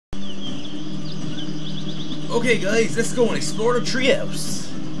Okay guys, let's go and explore the treehouse.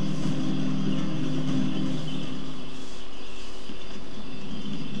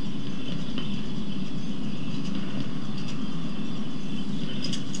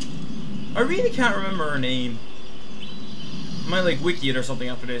 I really can't remember her name. I might like wiki it or something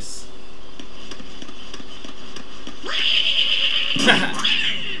after this.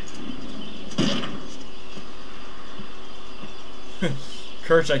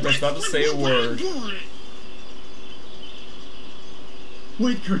 Kerchak does not say a word.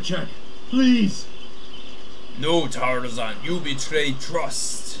 Wait, Kerchak, please. No, Tarzan, you betray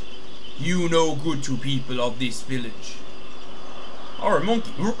trust. You no good to people of this village. Or a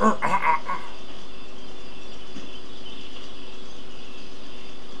monkey.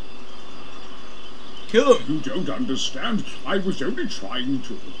 Kill him. You don't understand. I was only trying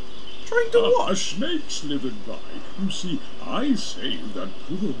to. Trying to what? A snake slithered by. You see, I saved that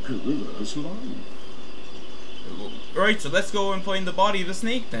poor gorilla's life. Right, so let's go and find the body of the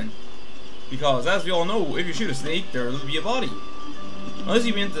snake then. Because as we all know, if you shoot a snake, there will be a body. Unless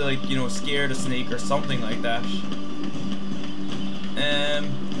you meant to, like, you know, scare the snake or something like that.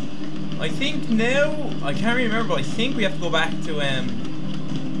 I think now, I can't remember, but I think we have to go back to,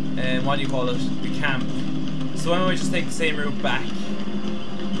 what do you call it? The camp. So why don't we just take the same route back?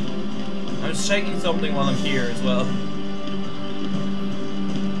 I'm just checking something while I'm here as well.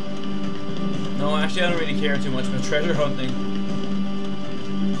 No, actually I don't really care too much about treasure hunting.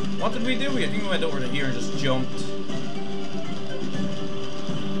 What did we do? I think we went over to here and just jumped.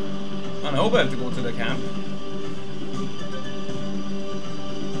 And I hope I have to go to the camp.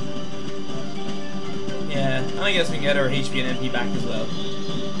 Yeah, and I guess we can get our HP and MP back as well.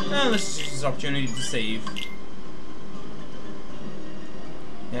 And let's just use this opportunity to save.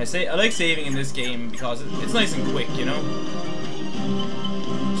 Yeah, I like saving in this game because it's nice and quick, you know?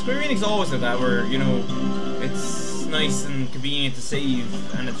 Square Enix always have that where, you know, it's nice and convenient to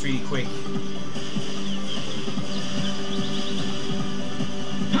save and it's really quick.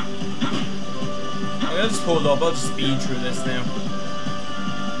 Okay, I'll just hold up, I'll just speed through this now.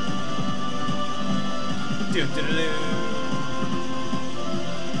 Doo-doo-doo-doo.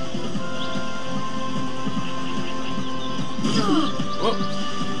 Whoop.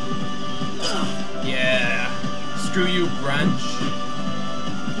 Yeah. Screw you, branch.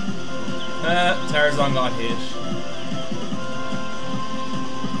 Tarzan got hit.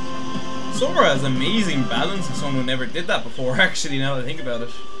 Sora has amazing balance for someone who never did that before, actually, now that I think about it.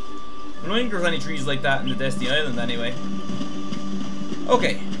 I don't think there's any trees like that in the Destiny Island, anyway.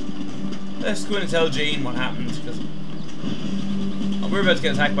 Okay. Let's go in and tell Jane what happened, because we're about to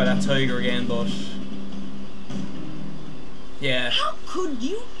get attacked by that tiger again, but... yeah. How could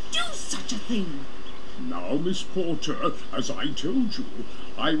you do such a thing? Now, Miss Porter, as I told you,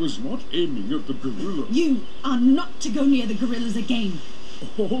 I was not aiming at the gorilla. You are not to go near the gorillas again.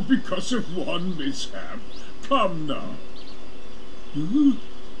 Oh, because of one mishap. Come now.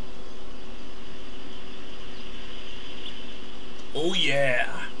 Oh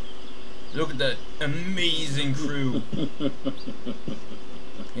yeah! Look at that amazing crew.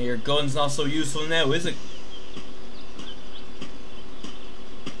 Hey, your gun's not so useful now, is it?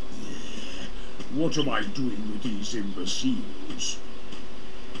 What am I doing with these imbeciles?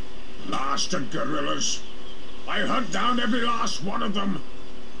 Blasted gorillas! I hunt down every last one of them.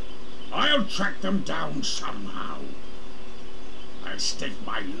 I'll track them down somehow. I'll stake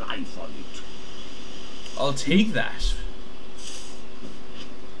my life on it. I'll take that.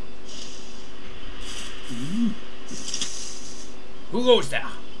 Who goes there?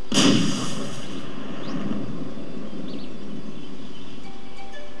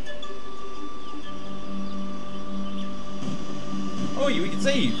 Oh, we can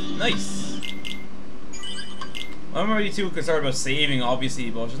save. Nice. I'm already too concerned about saving,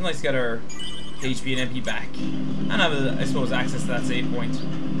 obviously, but it's nice to get our HP and MP back. And have, I suppose, access to that save point.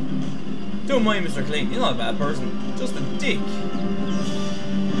 Don't mind Mr. Clayton, he's not a bad person. Just a dick.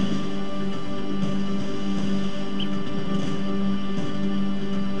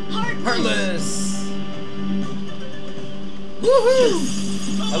 Heartless!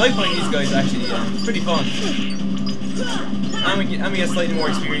 Woohoo! I like playing these guys, actually. It's pretty fun. And we get slightly more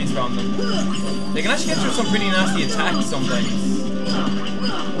experience from them. They can actually get through some pretty nasty attacks sometimes.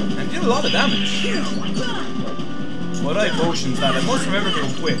 And do a lot of damage. But I have potions that I must remember to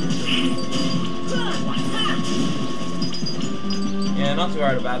equip. Yeah, not too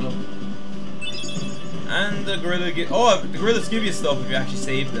hard to battle. And the gorilla the gorillas give you stuff if you actually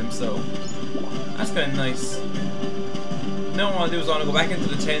save them, so that's kind of nice. Now what I want to do is I want to go back into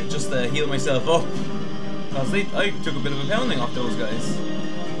the tent just to heal myself up. Because I took a bit of a pounding off those guys.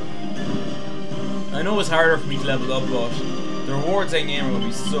 I know it's harder for me to level up, but the rewards in game are going to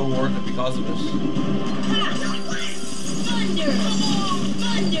be so worth it because of it. Thunder!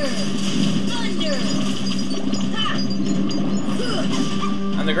 Thunder! Thunder!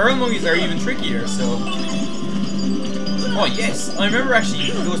 And the girl monkeys are even trickier, so... Oh yes, I remember actually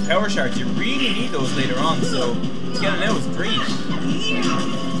those power shards, you really need those later on, so to get it now is great.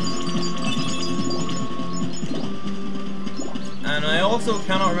 And I also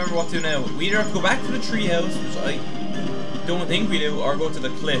cannot remember what to do now. We either have to go back to the treehouse, which I don't think we do, or go to the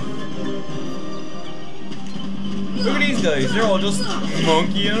cliff. Look at these guys, they're all just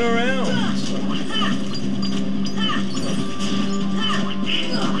monkeying around.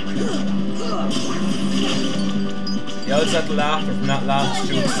 Yeah, I'll just have to laugh from that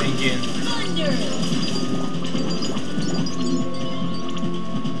last joke sink in.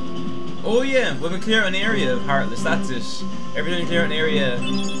 Oh yeah, when we clear an area of Heartless, that's it. Every time you clear an area,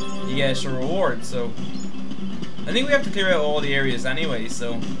 you get a reward, so... I think we have to clear out all the areas anyway,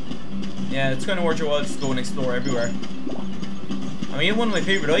 so... Yeah, it's kind of worth your while just to go and explore everywhere. I mean, one of my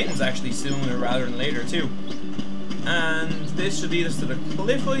favourite items actually sooner rather than later too. And this should lead us to the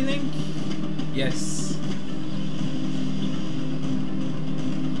cliff, I think? Yes.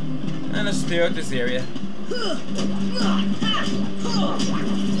 And let's clear out this area.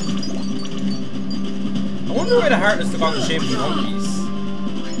 I wonder why the Heartless took on the shape of the monkeys.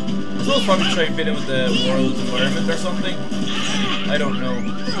 I suppose probably try and fit in with the world's environment or something. I don't know.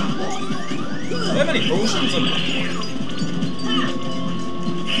 Do I have any potions on me?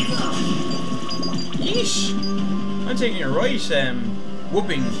 Yeesh! I'm taking a right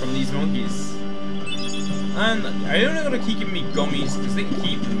whooping from these monkeys. And are they only going to keep giving me gummies? Because they can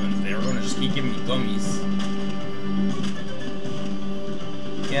keep them and they're going to just keep giving me gummies.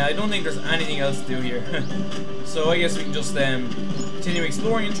 Yeah, I don't think there's anything else to do here. So I guess we can just continue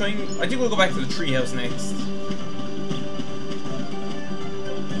exploring and trying. I think we'll go back to the treehouse next.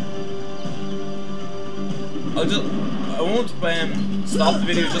 I won't stop the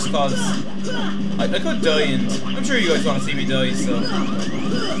video just cause I could die, and I'm sure you guys want to see me die, so.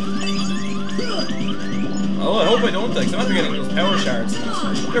 Oh, I hope I don't die, because I'm after getting those power shards.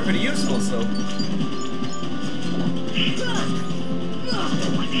 They're pretty useful, so.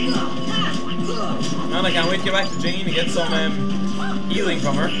 And I can't wait to get back to Jane and get some healing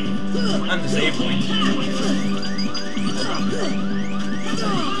from her. And the save point.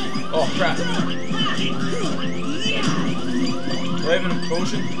 Oh crap. Do I have a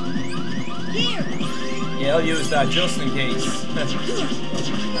potion? Yeah, I'll use that just in case.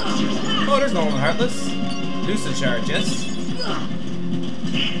 Oh, there's no one Heartless. Lucid charge, yes.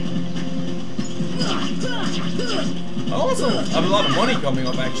 I also have a lot of money coming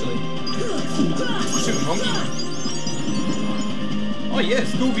up, actually. Shoot, monkey. Oh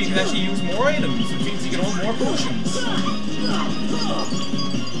yes, Goofy can actually use more items, which means he can hold more potions.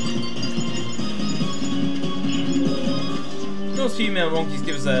 Those female monkeys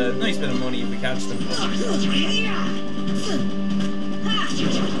give us a nice bit of money if we catch them.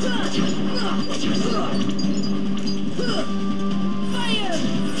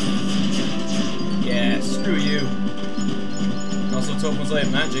 Yeah, screw you. Also tough once I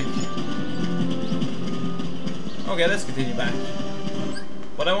have magic. Okay, let's continue back.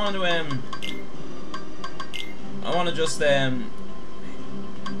 But I want to just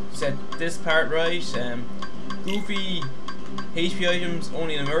set this part right. Goofy HP items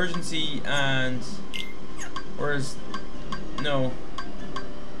only in emergency, and whereas no,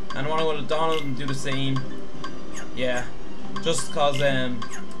 and I want to go to Donald and do the same. Yeah, just cause now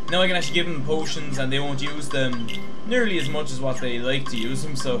I can actually give them potions and they won't use them nearly as much as what they like to use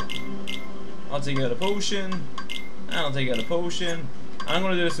them. So I'll take out a potion, and I'll take out a potion. I'm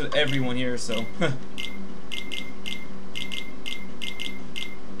gonna do this with everyone here, so.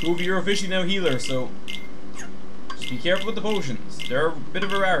 Goofy, you're officially now healer, so just be careful with the potions. They're a bit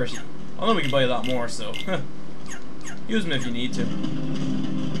of a rarity. I know we can buy a lot more, so use them if you need to.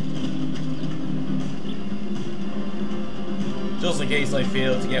 Just in case I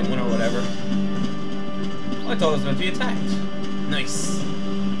fail to get one or whatever. I thought I was meant to be attacked. Nice.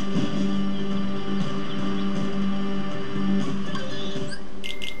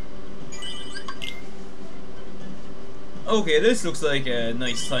 Okay, this looks like a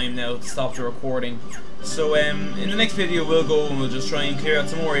nice time now to stop the recording. So in the next video we'll go and we'll just try and clear out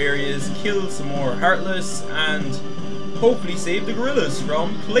some more areas, kill some more Heartless, and hopefully save the gorillas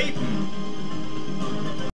from Clayton.